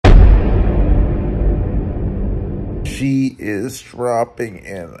She is dropping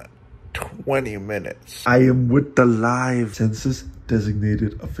in 20 minutes. I am with the live Census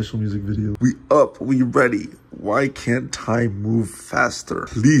Designated official music video. We up, we ready. Why can't time move faster?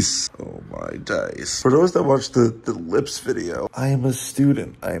 Please. Oh my days. For those that watched the clipZ video, I am a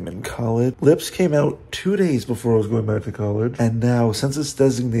student. I am in college. clipZ came out 2 days before I was going back to college. And now Census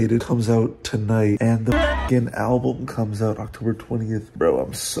Designated comes out tonight. And the fucking album comes out October 20th. Bro,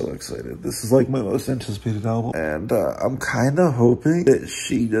 I'm so excited. This is like my most anticipated album. And I'm kind of hoping that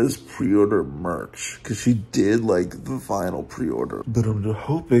she does pre-order merch. Because she did like the vinyl pre-order. But I'm just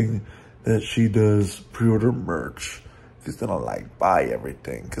hoping that she does pre-order merch, because then I'll like buy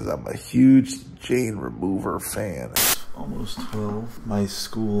everything, because I'm a huge Jane Remover fan. Almost 12. My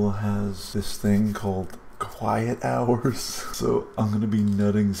school has this thing called quiet hours, so I'm gonna be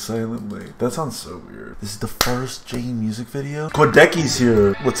nutting silently. That sounds so weird. This is the first Jane music video. Quadeki's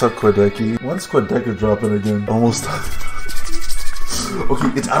here. What's up, Quadeki? When's Quadeki dropping again? Almost time.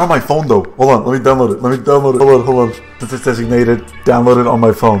 Okay, it's out on my phone though. Hold on, let me download it. Hold on. This is designated. Download it on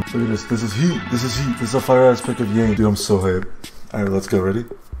my phone. Look at this. This is heat. This is a fire ass pic of Yang. Dude, I'm so hyped. Alright, let's go. Ready?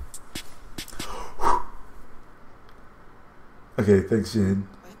 Okay, thanks, Jane.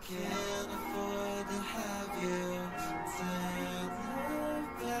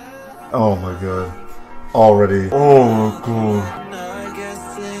 Oh my god. Already. Oh god.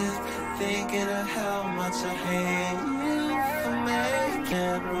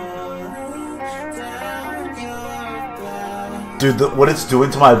 Dude, what it's doing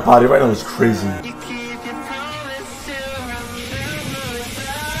to my body right now is crazy.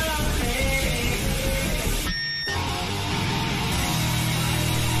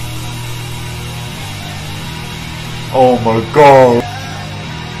 Oh my god.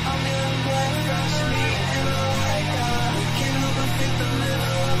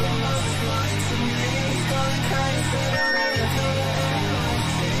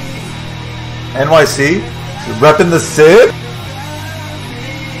 NYC? Repping the Sid?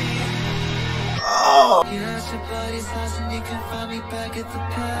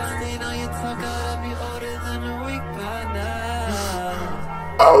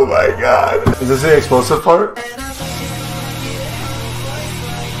 Oh my god. Is this the explosive part?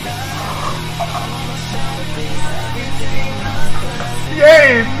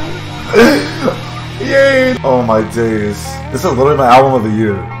 Yay! Yay! Oh my days. This is literally my album of the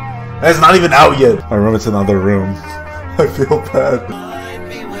year. And it's not even out yet. I run into another room. I feel bad.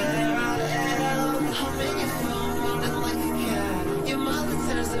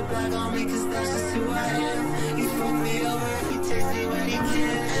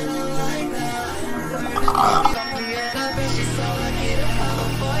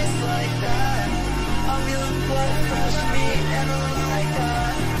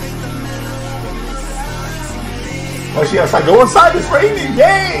 Oh, she has to go inside. It's raining.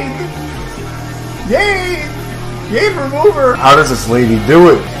 Yay! Yay! Yay, remover. How does this lady do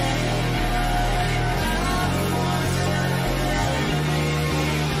it?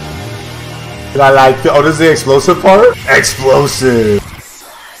 Did I like the? Oh, this is the explosive part? Explosive.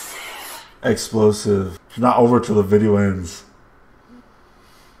 Explosive. It's not over till the video ends.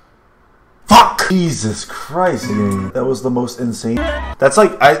 Fuck! Jesus Christ, man. That was the most insane. That's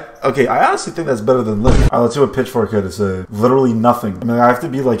like, I honestly think that's better than Lip. Alright, let's see what Pitchfork had to say. Literally nothing. I mean, I have to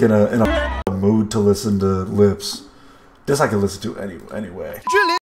be like in a mood to listen to clipZ. This I can listen to anyway.